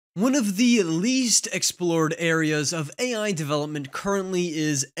One of the least explored areas of AI development currently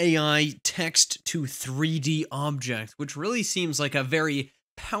is AI text to 3D object, which really seems like a very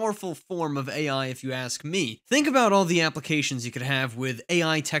powerful form of AI if you ask me. Think about all the applications you could have with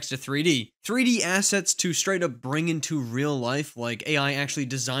AI text to 3D. 3D assets to straight up bring into real life, like AI actually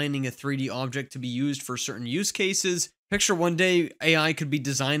designing a 3D object to be used for certain use cases. Picture one day AI could be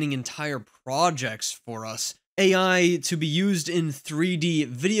designing entire projects for us. AI to be used in 3D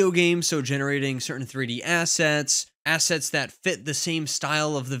video games, so generating certain 3D assets, assets that fit the same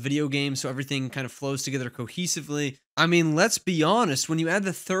style of the video game, so everything kind of flows together cohesively. I mean, let's be honest, when you add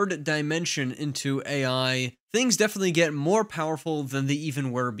the third dimension into AI, things definitely get more powerful than they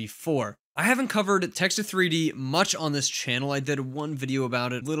even were before. I haven't covered text to 3D much on this channel. I did one video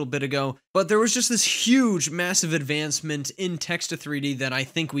about it a little bit ago, but there was just this huge, massive advancement in text to 3D that I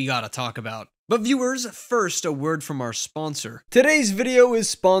think we gotta talk about. But viewers, first a word from our sponsor. Today's video is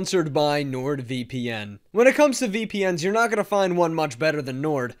sponsored by NordVPN. When it comes to VPNs, you're not going to find one much better than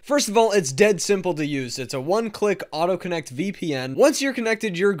Nord. First of all, it's dead simple to use. It's a one-click auto-connect VPN. Once you're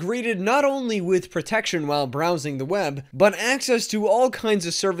connected, you're greeted not only with protection while browsing the web, but access to all kinds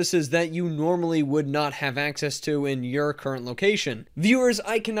of services that you normally would not have access to in your current location. Viewers,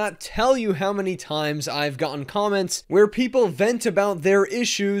 I cannot tell you how many times I've gotten comments where people vent about their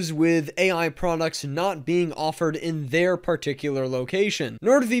issues with AI products not being offered in their particular location.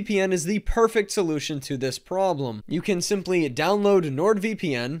 NordVPN is the perfect solution to this problem. You can simply download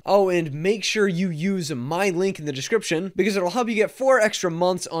NordVPN. Oh, and make sure you use my link in the description because it'll help you get 4 extra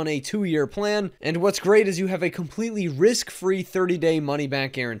months on a 2-year plan. And what's great is you have a completely risk-free 30-day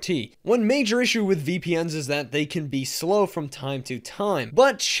money-back guarantee. One major issue with VPNs is that they can be slow from time to time.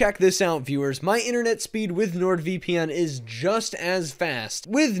 But check this out, viewers. My internet speed with NordVPN is just as fast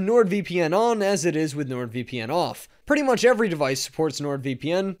with NordVPN on as it is with NordVPN off. Pretty much every device supports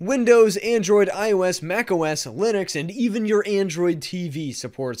NordVPN. Windows, Android, iOS, macOS, Linux, and even your Android TV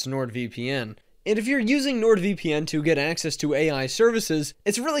supports NordVPN. And if you're using NordVPN to get access to AI services,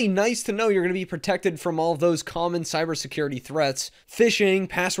 it's really nice to know you're going to be protected from all of those common cybersecurity threats: phishing,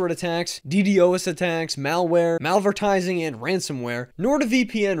 password attacks, DDoS attacks, malware, malvertising, and ransomware.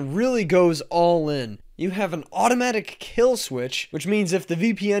 NordVPN really goes all in. You have an automatic kill switch, which means if the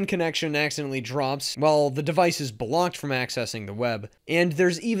VPN connection accidentally drops, well, the device is blocked from accessing the web. And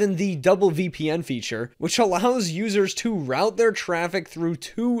there's even the double VPN feature, which allows users to route their traffic through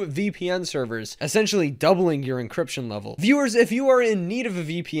 2 VPN servers, essentially doubling your encryption level. Viewers, if you are in need of a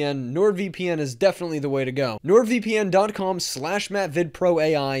VPN, NordVPN is definitely the way to go.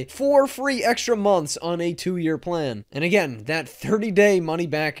 NordVPN.com/MattVidProAI for free extra months on a 2-year plan. And again, that 30-day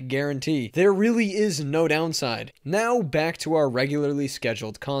money-back guarantee. There really is no downside. Now back to our regularly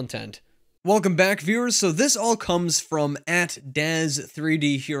scheduled content. Welcome back, viewers. So this all comes from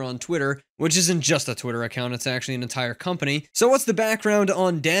 @Daz3D here on Twitter, which isn't just a Twitter account, it's actually an entire company. So what's the background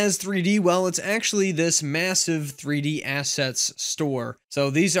on Daz3D? Well, it's actually this massive 3D assets store. So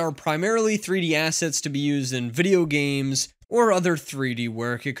these are primarily 3D assets to be used in video games or other 3D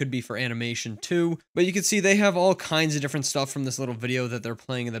work. It could be for animation too, but you can see they have all kinds of different stuff from this little video that they're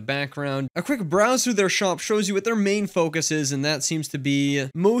playing in the background. A quick browse through their shop shows you what their main focus is, and that seems to be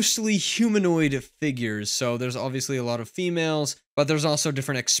mostly humanoid figures. So there's obviously a lot of females, but there's also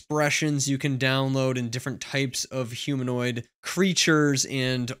different expressions you can download and different types of humanoid creatures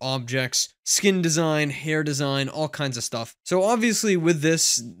and objects, skin design, hair design, all kinds of stuff. So obviously with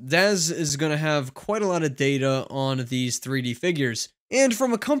this, Daz is going to have quite a lot of data on these 3D figures. And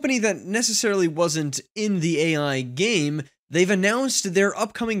from a company that necessarily wasn't in the AI game, they've announced their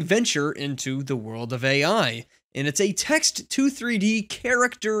upcoming venture into the world of AI. And it's a text to 3D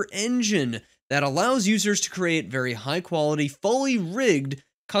character engine that allows users to create very high quality, fully rigged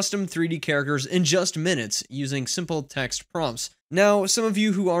custom 3D characters in just minutes using simple text prompts. Now, some of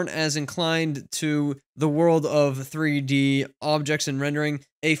you who aren't as inclined to the world of 3D objects and rendering,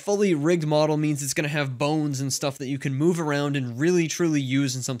 a fully rigged model means it's going to have bones and stuff that you can move around and really truly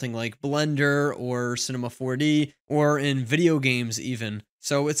use in something like Blender or Cinema 4D or in video games even.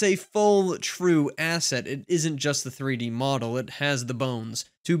 So it's a full, true asset. It isn't just the 3D model, it has the bones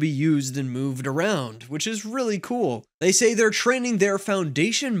to be used and moved around, which is really cool. They say they're training their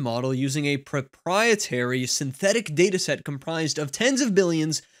foundation model using a proprietary synthetic dataset comprised of tens of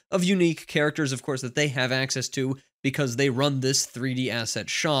billions of unique characters, of course, that they have access to because they run this 3D asset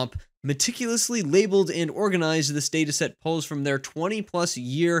shop. Meticulously labeled and organized, this dataset pulls from their 20-plus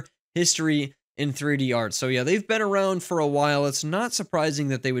year history in 3D art. So yeah, they've been around for a while. It's not surprising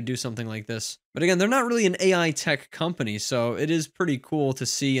that they would do something like this. But again, they're not really an AI tech company, so it is pretty cool to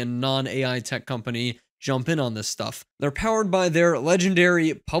see a non-AI tech company jump in on this stuff. They're powered by their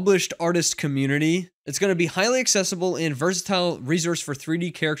legendary published artist community. It's going to be highly accessible and versatile resource for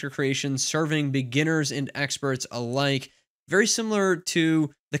 3D character creation, serving beginners and experts alike. Very similar to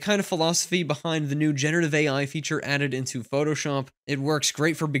the kind of philosophy behind the new generative AI feature added into Photoshop. It works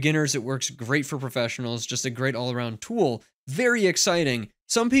great for beginners, it works great for professionals, just a great all-around tool. Very exciting.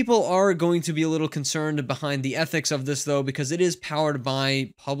 Some people are going to be a little concerned behind the ethics of this though, because it is powered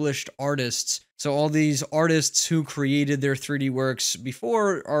by published artists. So all these artists who created their 3D works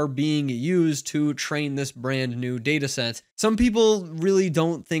before are being used to train this brand new dataset. Some people really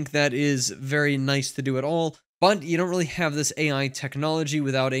don't think that is very nice to do at all. But you don't really have this AI technology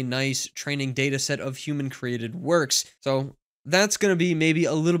without a nice training data set of human-created works. So that's going to be maybe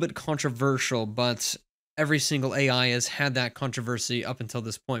a little bit controversial, but every single AI has had that controversy up until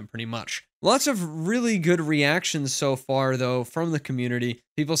this point, pretty much. Lots of really good reactions so far, though, from the community.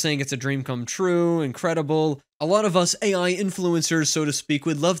 People saying it's a dream come true, incredible. A lot of us AI influencers, so to speak,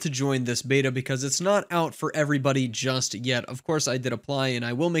 would love to join this beta because it's not out for everybody just yet. Of course, I did apply, and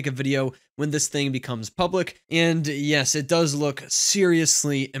I will make a video when this thing becomes public. And yes, it does look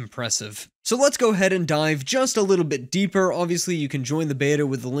seriously impressive. So let's go ahead and dive just a little bit deeper. Obviously, you can join the beta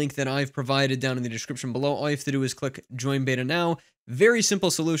with the link that I've provided down in the description below. All you have to do is click Join Beta Now. Very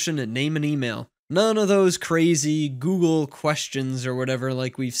simple solution, name and email. None of those crazy Google questions or whatever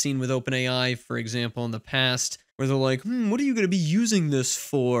like we've seen with OpenAI, for example, in the past, where they're like, what are you going to be using this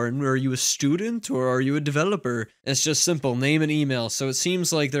for? And are you a student or are you a developer? It's just simple, name and email. So it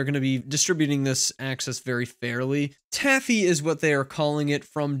seems like they're going to be distributing this access very fairly. Taffy is what they are calling it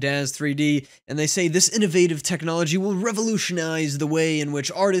from Daz 3D, and they say this innovative technology will revolutionize the way in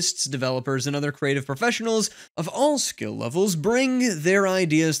which artists, developers, and other creative professionals of all skill levels bring their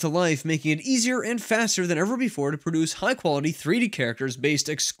ideas to life, making it easier and faster than ever before to produce high-quality 3D characters based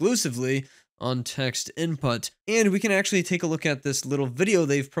exclusively on text input. And we can actually take a look at this little video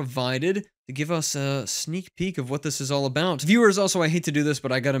they've provided to give us a sneak peek of what this is all about. Viewers, also, I hate to do this,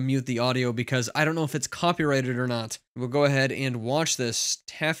 but I gotta mute the audio because I don't know if it's copyrighted or not. We'll go ahead and watch this.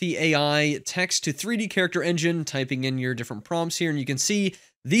 Taffy AI text to 3D character engine, typing in your different prompts here, and you can see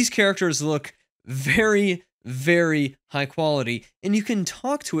these characters look very high quality, and you can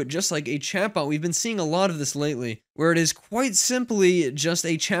talk to it just like a chatbot. We've been seeing a lot of this lately, where it is quite simply just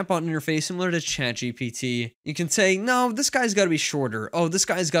a chatbot interface similar to ChatGPT. You can say, no, this guy's got to be shorter. Oh, this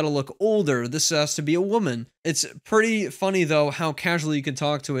guy's got to look older. This has to be a woman. It's pretty funny, though, how casually you can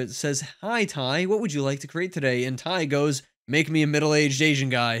talk to it. It says, hi, Ty, what would you like to create today? And Ty goes, make me a middle-aged Asian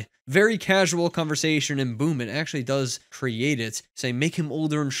guy. Very casual conversation, and boom, it actually does create it. Say, make him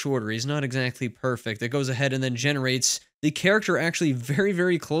older and shorter. He's not exactly perfect. It goes ahead and then generates the character actually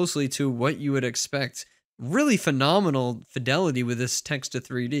very closely to what you would expect. Really phenomenal fidelity with this text to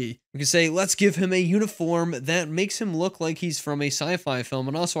 3D. You can say, let's give him a uniform that makes him look like he's from a sci-fi film.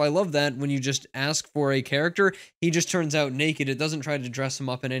 And also, I love that when you just ask for a character, he just turns out naked. It doesn't try to dress him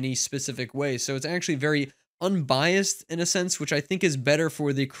up in any specific way. So it's actually very unbiased in a sense, which I think is better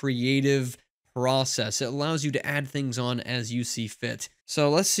for the creative process. It allows you to add things on as you see fit.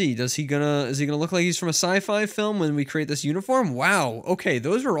 So let's see, is he gonna look like he's from a sci-fi film when we create this uniform? Wow, okay,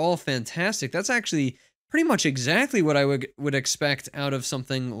 those are all fantastic. That's actually pretty much exactly what I would expect out of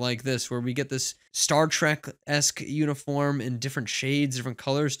something like this, where we get this Star Trek-esque uniform in different shades, different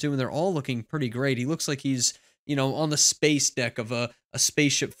colors too, and they're all looking pretty great. He looks like he's, you know, on the space deck of a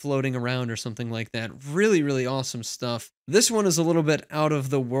spaceship floating around or something like that. Really awesome stuff. This one is a little bit out of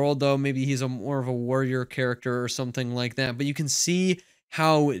the world, though. Maybe he's more of a warrior character or something like that. But you can see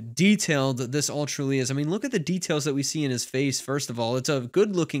how detailed this all truly is. I mean, look at the details that we see in his face, first of all. It's a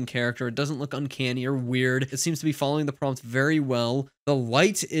good-looking character. It doesn't look uncanny or weird. It seems to be following the prompt very well. The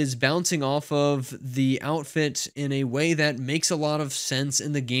light is bouncing off of the outfit in a way that makes a lot of sense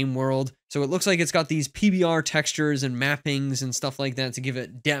in the game world. So it looks like it's got these PBR textures and mappings and stuff like that to give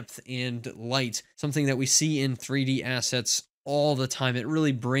it depth and light, something that we see in 3D assets all the time. It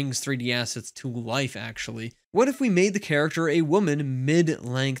really brings 3D assets to life, actually. What if we made the character a woman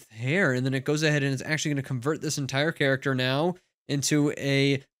mid-length hair, and then it goes ahead and it's actually going to convert this entire character now into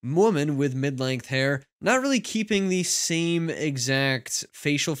a woman with mid-length hair, not really keeping the same exact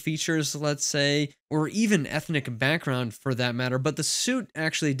facial features, let's say, or even ethnic background for that matter, but the suit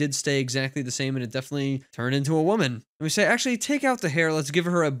actually did stay exactly the same, and it definitely turned into a woman. And we say, actually, take out the hair, let's give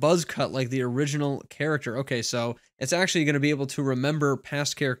her a buzz cut like the original character. Okay, so it's actually going to be able to remember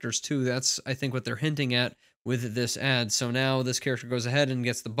past characters too. That's, I think, what they're hinting at with this ad. So now this character goes ahead and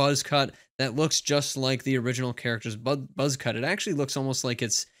gets the buzz cut that looks just like the original character's buzz cut. It actually looks almost like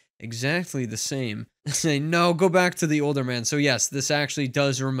it's exactly the same. Say, no, go back to the older man. So yes, this actually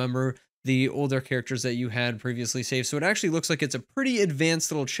does remember the older characters that you had previously saved. So it actually looks like it's a pretty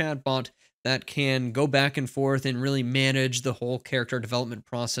advanced little chatbot that can go back and forth and really manage the whole character development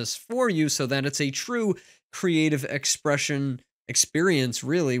process for you so that it's a true creative expression experience,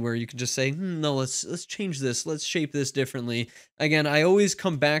 really, where you can just say, no, let's change this, let's shape this differently. Again, I always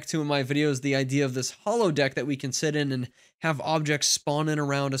come back to in my videos the idea of this holodeck that we can sit in and have objects spawn in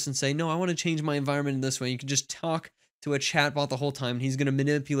around us and say, no, I want to change my environment in this way. You can just talk to a chatbot the whole time, and he's going to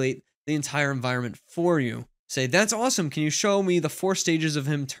manipulate the entire environment for you. Say, that's awesome. Can you show me the 4 stages of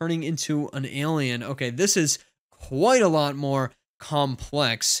him turning into an alien? Okay, this is quite a lot more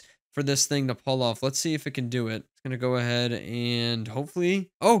complex for this thing to pull off. Let's see if it can do it. It's going to go ahead and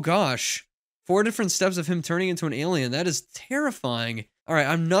hopefully... Oh gosh, 4 different steps of him turning into an alien. That is terrifying. All right,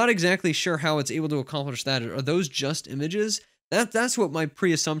 I'm not exactly sure how it's able to accomplish that. Are those just images? That's what my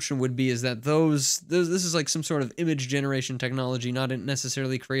pre-assumption would be, is that this is like some sort of image generation technology, not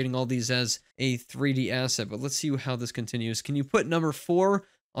necessarily creating all these as a 3D asset. But let's see how this continues. Can you put number 4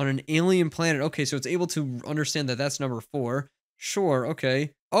 on an alien planet? Okay, so it's able to understand that that's number 4. Sure,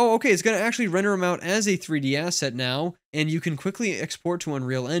 okay. Oh, okay, it's going to actually render them out as a 3D asset now, and you can quickly export to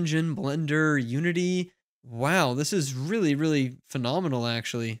Unreal Engine, Blender, Unity. Wow, this is really, really phenomenal,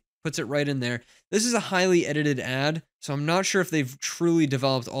 actually. Puts it right in there. This is a highly edited ad, so I'm not sure if they've truly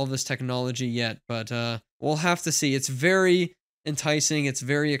developed all this technology yet, but we'll have to see. It's very enticing. It's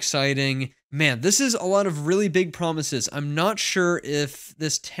very exciting. Man, this is a lot of really big promises. I'm not sure if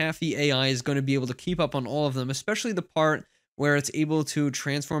this Taffy AI is going to be able to keep up on all of them, especially the part where it's able to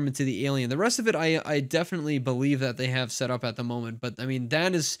transform into the alien. The rest of it, I definitely believe that they have set up at the moment, but I mean,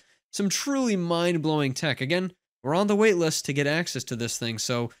 that is some truly mind-blowing tech. Again, we're on the wait list to get access to this thing,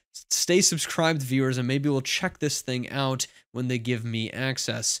 so stay subscribed, viewers, and maybe we'll check this thing out when they give me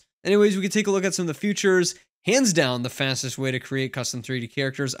access. Anyways, we can take a look at some of the features. Hands down, the fastest way to create custom 3D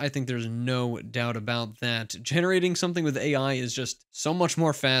characters. I think there's no doubt about that. Generating something with AI is just so much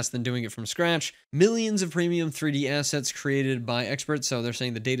more fast than doing it from scratch. Millions of premium 3D assets created by experts, so they're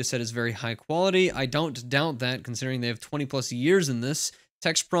saying the dataset is very high quality. I don't doubt that, considering they have 20 plus years in this.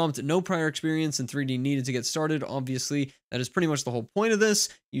 Text prompt, no prior experience in 3D needed to get started. Obviously, that is pretty much the whole point of this.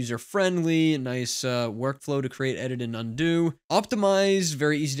 User-friendly, nice workflow to create, edit, and undo. Optimized,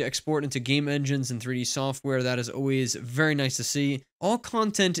 very easy to export into game engines and 3D software. That is always very nice to see. All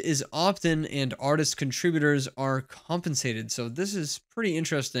content is opt-in and artist contributors are compensated. So this is pretty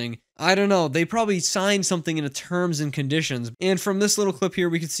interesting. I don't know, they probably signed something in the terms and conditions. And from this little clip here,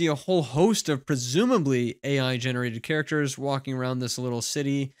 we could see a whole host of presumably AI-generated characters walking around this little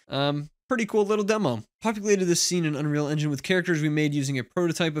city. Pretty cool little demo. Populated this scene in Unreal Engine with characters we made using a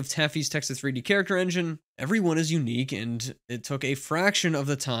prototype of Taffy's text-to-3D character engine. Everyone is unique, and it took a fraction of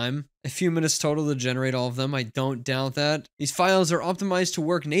the time, a few minutes total, to generate all of them. I don't doubt that. These files are optimized to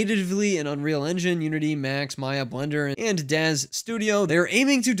work natively in Unreal Engine, Unity, Max, Maya, Blender, and Daz Studio. They're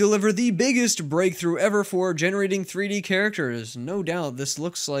aiming to deliver the biggest breakthrough ever for generating 3D characters. No doubt, this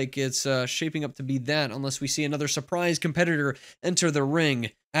looks like it's shaping up to be that, unless we see another surprise competitor enter the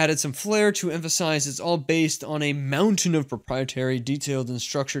ring. Added some flair to emphasize it's all based on a mountain of proprietary, detailed, and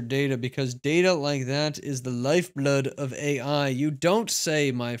structured data, because data like that is the lifeblood of AI. You don't say,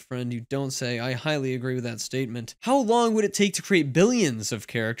 my friend, you don't say. I highly agree with that statement. How long would it take to create billions of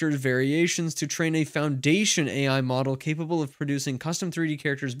characters variations to train a foundation AI model capable of producing custom 3D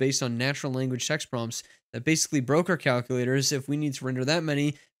characters based on natural language text prompts that basically broke our calculators if we need to render that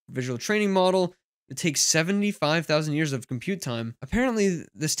many? Visual training model. It takes 75,000 years of compute time. Apparently,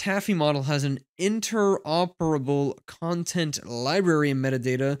 this Taffy model has an interoperable content library and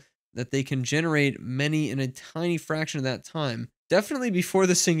metadata that they can generate many in a tiny fraction of that time. Definitely before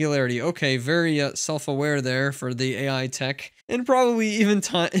the singularity. Okay, very self-aware there for the AI tech. And probably even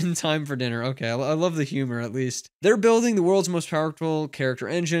in time for dinner. Okay, I love the humor, at least. They're building the world's most powerful character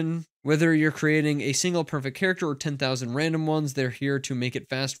engine. Whether you're creating a single perfect character or 10,000 random ones, they're here to make it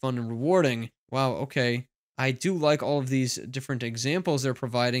fast, fun, and rewarding. Wow, okay. I do like all of these different examples they're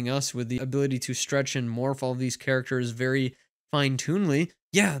providing us with the ability to stretch and morph all of these characters very fine-tunedly.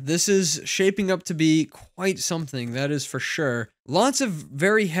 Yeah, this is shaping up to be quite something, that is for sure. Lots of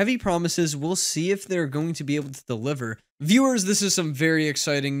very heavy promises. We'll see if they're going to be able to deliver. Viewers, this is some very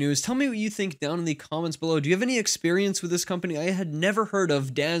exciting news. Tell me what you think down in the comments below. Do you have any experience with this company? I had never heard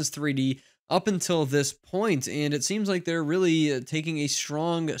of Daz 3D up until this point, and it seems like they're really taking a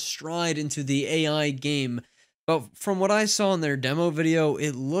strong stride into the AI game. But from what I saw in their demo video,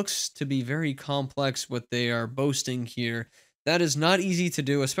 it looks to be very complex what they are boasting here. That is not easy to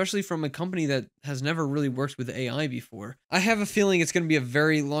do, especially from a company that has never really worked with AI before. I have a feeling it's going to be a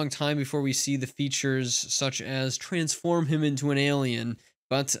very long time before we see the features such as transform him into an alien,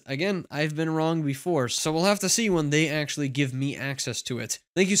 But again, I've been wrong before, so we'll have to see when they actually give me access to it.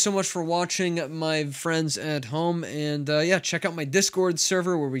 Thank you so much for watching, my friends at home, and yeah, check out my Discord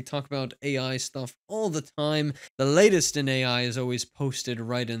server where we talk about AI stuff all the time. The latest in AI is always posted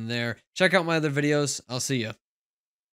right in there. Check out my other videos. I'll see ya.